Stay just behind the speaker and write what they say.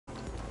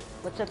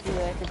What's up, you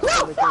guys? It's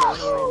over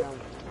here.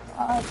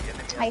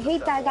 I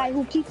hate that guy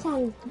who keeps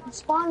on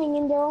spawning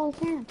in their own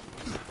camp.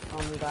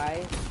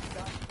 Guys.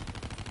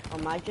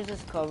 I just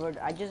discovered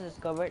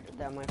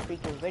that my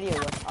freaking video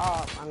was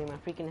off. I mean, my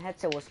freaking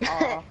headset was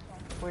off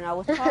when I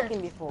was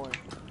talking before.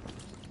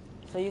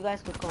 So you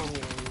guys could call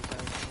me.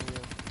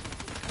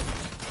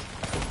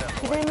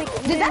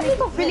 Did that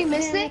nigga really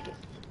miss it?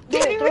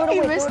 Did he really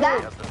miss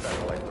that?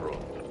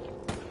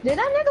 Did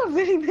that nigga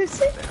really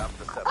miss it?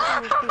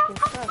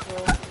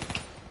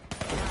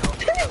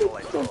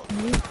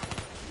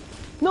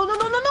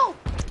 No.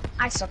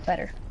 I suck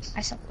better.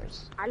 I suck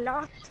worse. I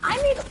lost. I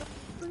made.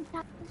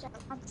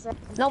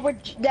 No, we're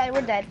dead.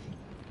 We're dead.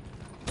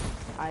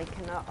 I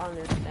cannot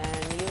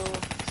understand you.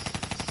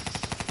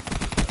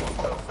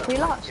 We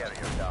lost.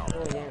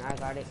 Oh yeah, I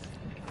got it.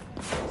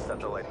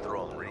 Satellite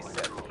drone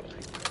reset.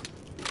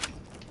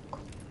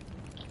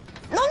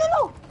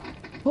 No.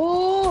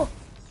 Oh.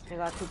 I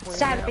got 2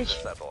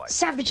 points.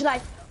 Savage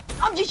life.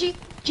 I'm GG.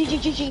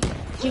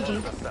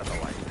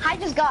 I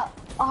just got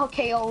all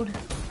KO'd.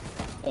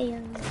 No,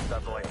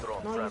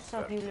 you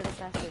suck, you little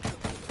bastard.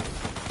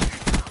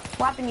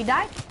 What happened? You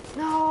died?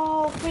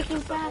 No,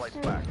 freaking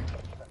bastard.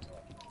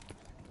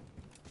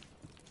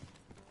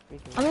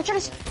 I'm gonna try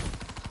to.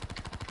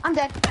 I'm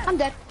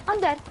dead.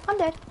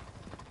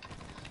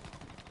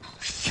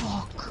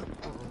 Fuck.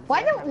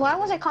 Why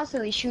was I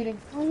constantly shooting?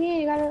 Oh yeah,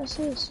 you gotta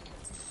assist.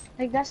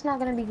 Like that's not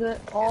gonna be good.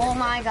 Oh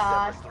my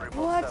god.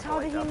 What? How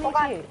did he make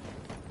it?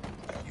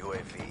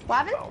 UAV.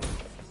 What happened?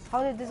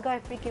 How did this guy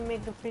freaking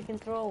make the freaking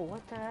throw?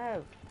 What the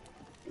heck?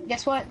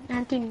 Guess what,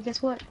 Anthony? Guess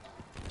what?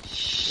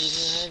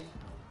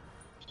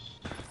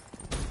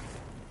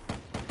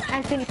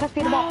 Anthony, pass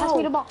me the ball. Pass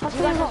me the ball. Pass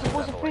me the ball.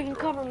 Supposed to freaking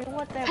cover me.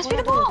 What the heck? Pass me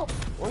the ball.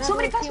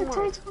 Somebody pass me the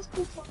ball.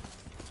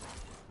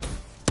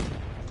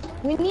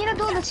 We need to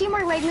do the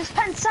teamwork like Miss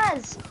Penn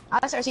says.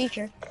 That's our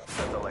teacher.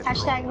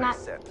 Hashtag not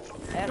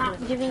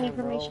giving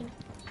information.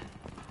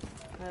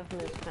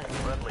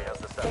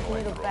 These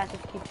little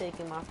bastards keep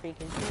taking my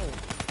freaking kills.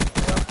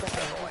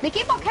 They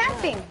keep on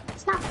camping.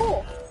 It's not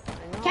cool.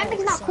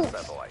 Camping's not cool.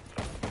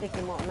 Take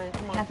him out, man.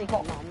 Come on, take him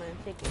out, man.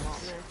 Take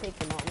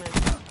him out, man.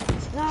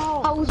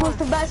 No! I was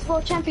the best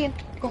world champion.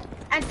 Go.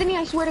 Anthony,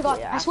 I swear to God.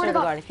 Yeah, I swear to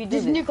God. If you do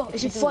this this, nigga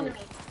is in front of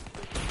me.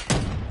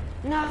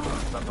 No!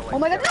 Oh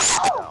my God,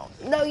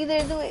 no! No, you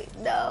didn't do it.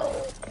 No!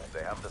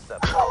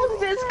 Oh,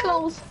 this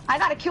close. I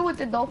got to kill with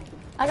it, though.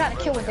 Okay,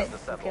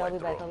 I'll be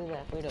back.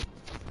 Wait up.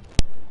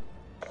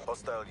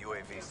 Hostile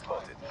UAV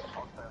spotted.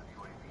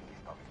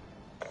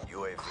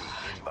 UAV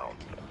inbound.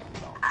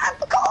 I'm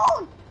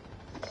gone!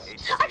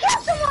 I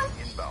killed someone!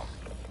 Inbound.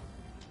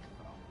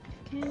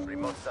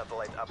 Remote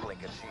satellite uplink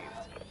achieved.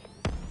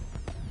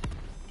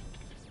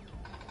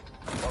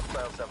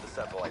 Hostiles have the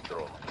satellite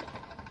drone.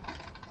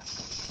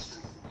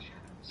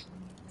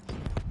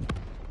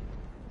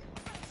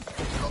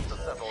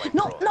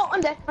 No,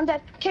 I'm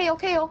dead.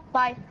 KO.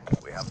 Bye.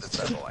 We have the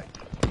satellite.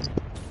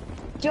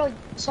 Yo,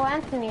 so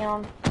Anthony,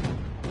 Drop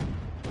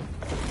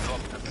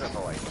the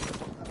satellite.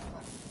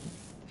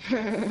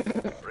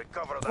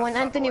 Recover that when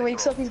Anthony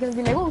wakes up, he's gonna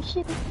be like, oh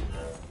shit.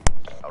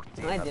 Our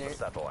team has the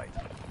satellite.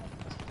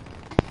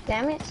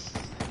 Damn it.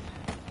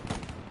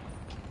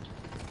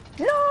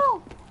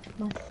 No!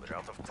 We're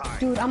out of time.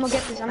 Dude, I'm gonna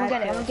get this. I'm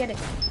gonna get it.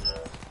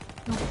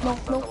 No!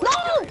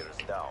 Carrier is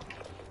down.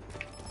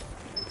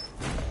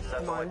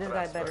 Come on, this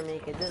guy better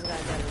make it.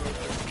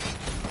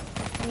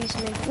 Please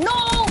make it.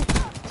 No!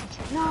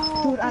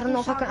 No! Dude, I don't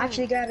know if I can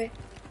actually grab it.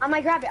 I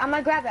might grab it on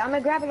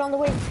the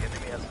way. The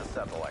enemy has the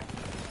satellite.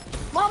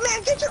 Oh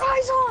man, get your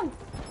eyes on!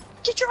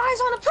 Get your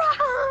eyes on the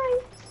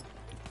prize!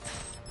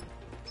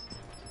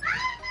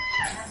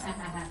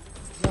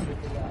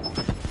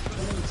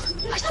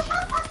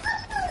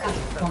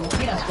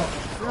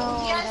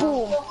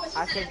 Boom.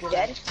 I said you're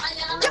dead.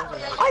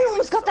 I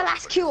almost got the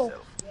last kill.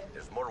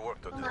 There's more work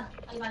to do.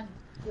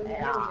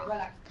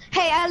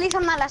 Hey, at least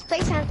I'm not last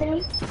place,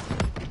 Anthony.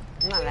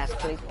 I'm not last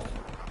place.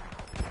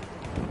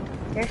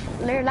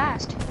 They're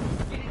last.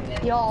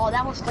 Yo,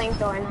 that was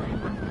flamethrower.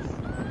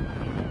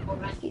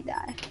 He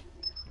died.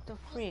 The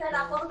freak.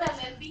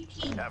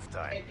 Half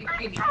time.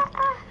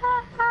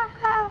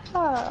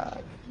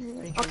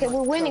 Okay,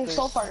 we're winning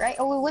so far, right?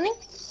 Are we winning?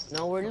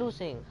 No, we're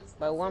losing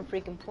by 1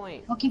 freaking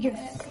point. Okay, good.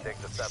 Take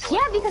the satellite.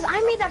 Yeah, because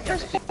I made that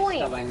first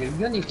point.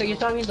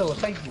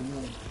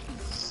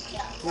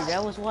 Dude, I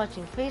was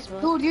watching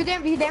Facebook. Dude, you dare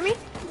me?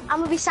 I'm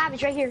gonna be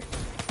savage right here.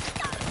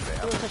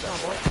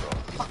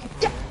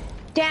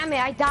 Damn it,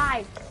 I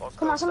died.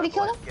 Come on, somebody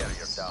killed him?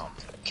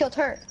 Killed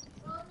her.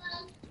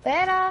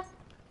 Better.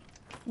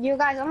 You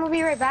guys, I'm gonna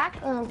be right back.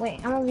 Wait,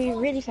 I'm gonna be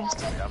really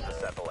fast.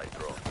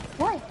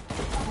 What?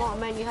 Come on,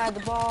 man, you had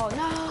the ball.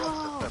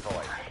 No!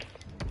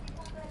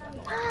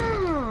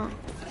 Ah.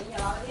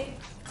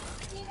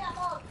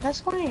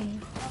 That's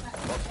fine.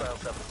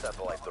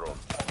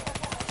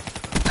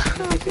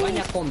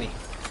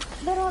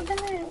 Pero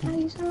dame,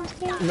 ayusa más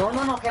tiempo. No,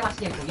 ¿qué más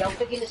tiempo? Ya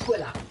usted tiene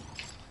escuela.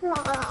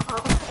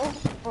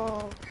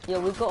 Yo,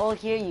 we could all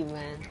hear you,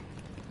 man.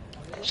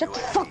 Shut the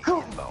fuck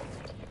up.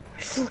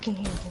 fucking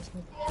hate this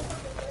movie.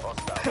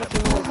 Hostile.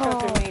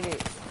 Trucker made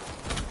it.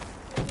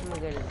 I'm gonna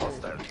get it.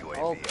 Hostile UAV.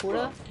 Oh,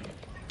 Kuda?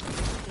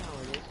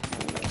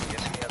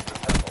 Enemy has the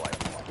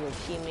satellite. Your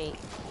teammate.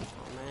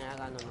 Oh man, I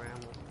got no more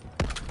ammo.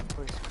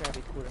 For this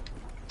crappy Kuda.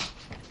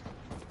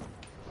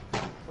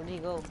 Where'd he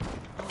go?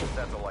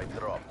 Satellite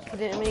dropped. He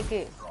didn't make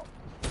it.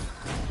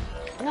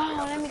 No,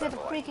 let me get the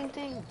freaking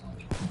thing.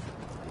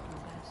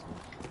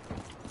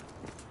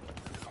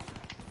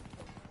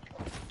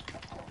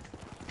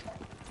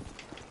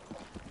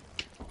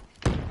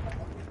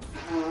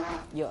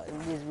 Yo,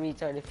 these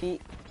retarded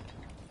feet.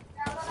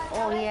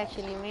 Oh, he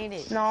actually made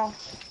it. No,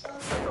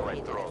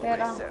 Satellite drone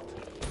Better. reset.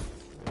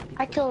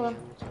 I killed him.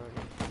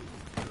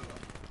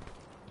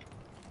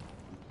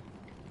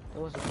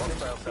 There was a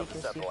Hostiles have the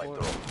freaking satellite C4.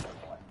 drone.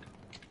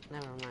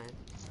 Never mind.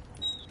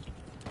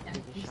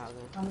 Freaking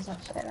shotgun.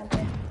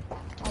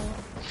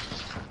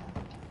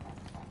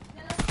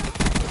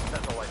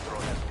 Satellite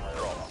drone has been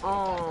dropped.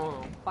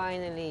 Oh,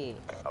 finally.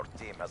 Our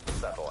team has the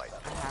satellite.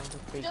 I have the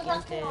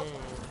freaking thing.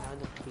 I have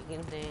the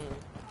freaking thing.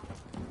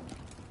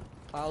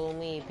 Follow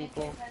me,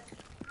 people.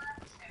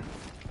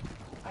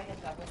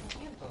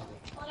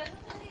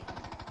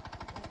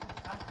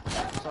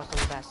 Saw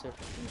some bastard.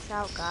 Peace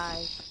out,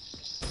 guys.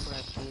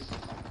 Alright, please.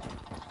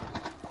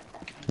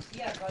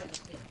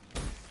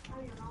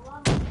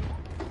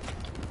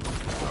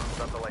 Our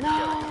satellite No!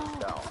 carrier is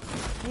down.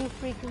 You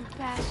freaking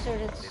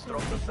bastard. It's They so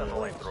dropped the freaking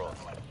satellite worse. drone.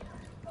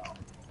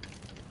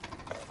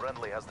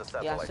 Friendly has the Yeah,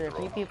 satellite sir, 3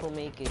 drone. people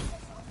make it.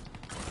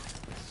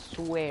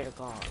 Swear to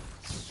God.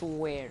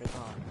 Swear to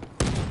God.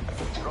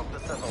 Drop the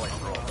satellite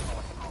drone.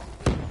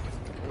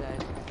 You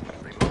guys.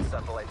 Remote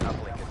satellite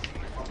uplink achieved.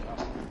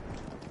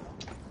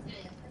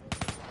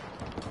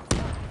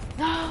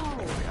 No!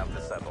 We have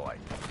the satellite.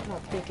 I'm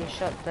gonna freaking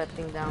shut that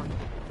thing down.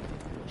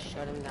 I'm gonna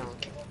shut him down.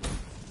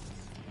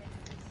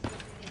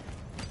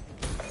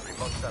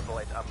 Remote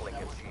satellite uplink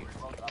achieved.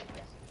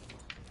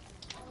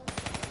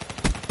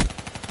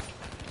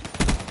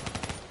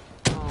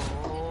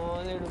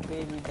 Oh, little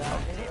baby Our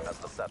died. team has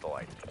the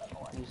satellite.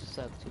 You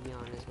suck, to be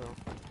honest, bro.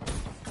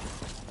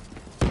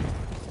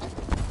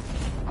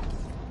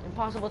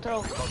 Impossible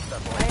throw. Remote I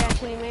satellite.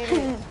 actually made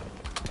it.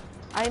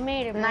 I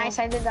made it, bro. Nice,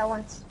 I did that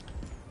once.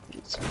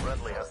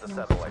 Friendly has the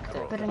satellite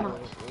drone. Better not.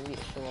 We need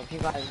to show up. You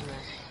guys,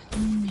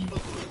 man.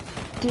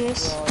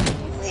 This.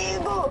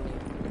 Bro,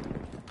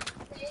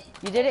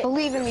 you did it.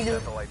 Believe in me,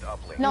 dude. Satellite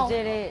uplink. No, You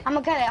did it. I'm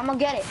gonna get it. I'm gonna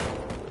get it.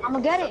 I'm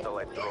gonna get it.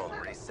 Satellite drone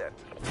reset.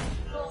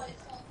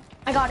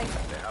 I got it.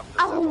 They have the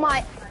Oh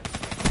my.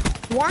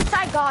 Once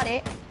I got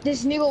it,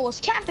 this nigga was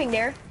camping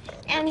there,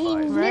 and he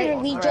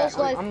literally Alright, just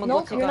like, I'm gonna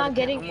nope, go take you're out not the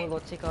getting I'm it. gonna go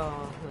take the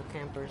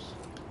campers.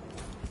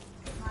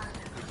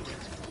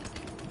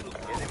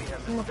 Enemy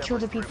has I'm gonna kill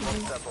the people.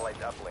 remote satellite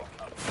uplink.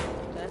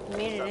 That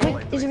made it.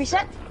 Wait, is it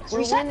reset? It's We're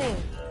reset? winning.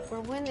 We're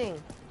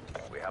winning.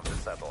 We have the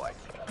satellite.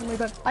 Oh my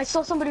god, I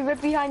saw somebody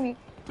right behind me.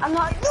 I'm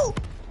not, no!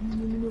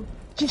 No.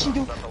 GG,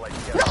 dude. Satellite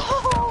carrier.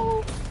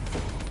 No!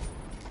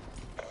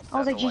 I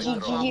was like, GG, Satellite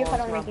drone. GG if I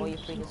don't Bravo, make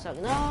you it. freaking suck.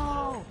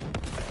 No!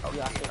 Our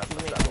Yeah, team has you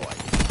the made it.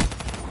 satellite.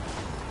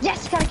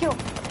 Yes, gotta kill.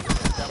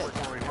 Shut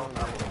down, Remote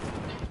down. uplink.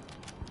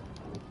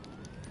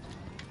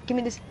 Give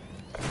me this.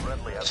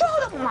 Friendly has Shut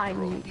the up, satellite my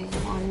drone.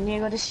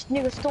 nigga. This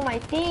nigga stole my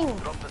thing.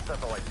 Drop the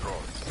satellite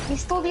drone. He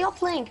stole the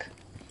uplink.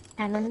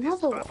 And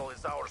another one. Battle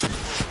is ours.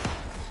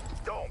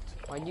 Don't.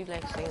 Why do you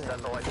like saying that?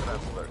 Satellite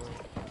transferred.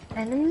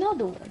 And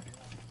another one.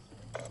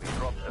 We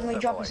dropped the Somebody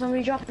drop it, satellite.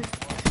 somebody drop it.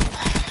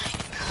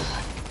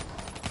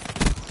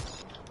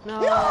 No!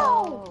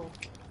 No!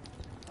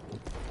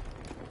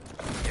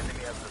 Enemy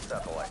has the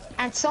satellite.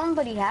 And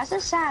somebody has a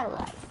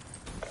satellite.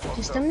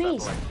 Just Hostile amazing.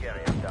 satellite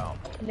carrier down.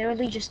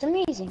 Literally just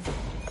amazing.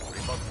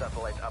 Remote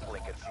satellite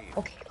uplink achieved.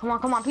 Okay,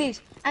 come on,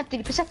 please.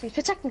 Anthony, protect me,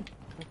 protect me.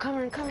 I'm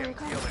coming, I'm coming, I'm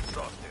coming. Feel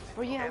exhausted.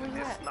 Where you at, End where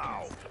you this at?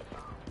 now.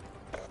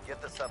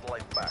 Get the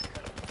satellite back.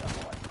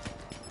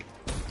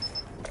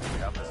 We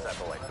have the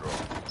satellite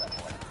drone.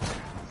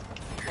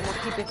 I'm gonna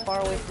keep it far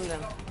away from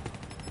them.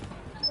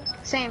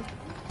 Same.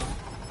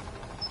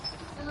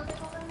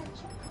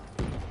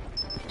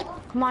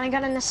 Come on, I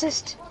got an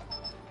assist.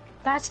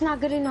 That's not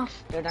good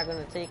enough. They're not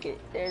gonna take it.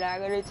 They're not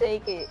gonna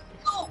take it.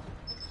 Oh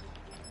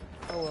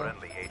well.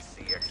 Friendly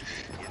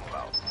HCXD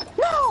inbound.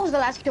 No, I was the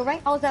last kill,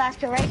 right? I was the last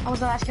kill, right? I was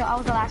the last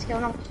kill,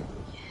 no.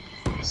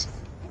 Yes.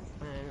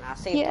 Man, I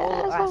saved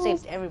Yes, I I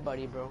saved was-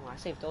 everybody, bro. I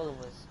saved all of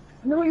us.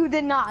 No, you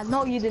did not.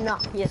 No, you did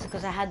not. Yes,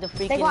 because I had the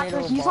freaking Like, watch,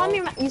 little you ball. saw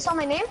me, you saw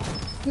my name?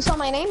 You saw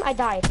my name? I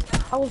died.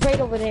 I was right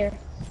over there.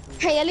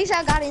 Hey, at least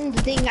I got in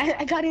the thing.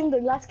 I got in the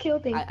last kill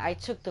thing. I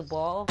took the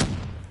ball,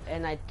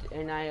 and I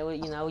you know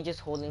I was just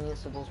holding it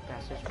so those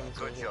bastards couldn't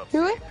Good take it. job,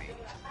 Do it? CP.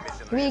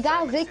 Mission We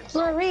got reassignment is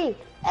inbound. victory.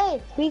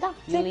 Hey, we got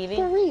You leaving?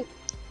 victory.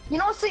 You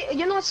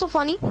know what's so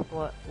funny?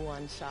 What?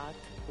 One shot,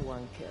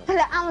 one kill.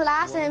 I'm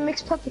last and it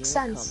makes perfect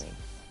sense.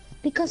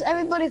 Because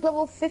everybody's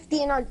level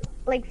 50 in our,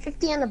 like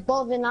 50 and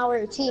above in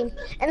our team,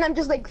 and I'm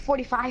just like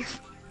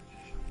 45.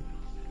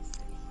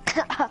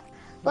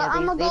 But Yeah,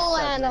 I'm gonna they go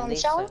suck, and man, they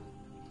shower. suck.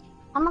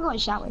 I'm gonna go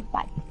and shower.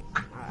 Bye.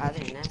 I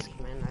didn't ask,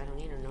 man. I don't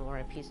need to know.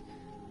 Alright, peace.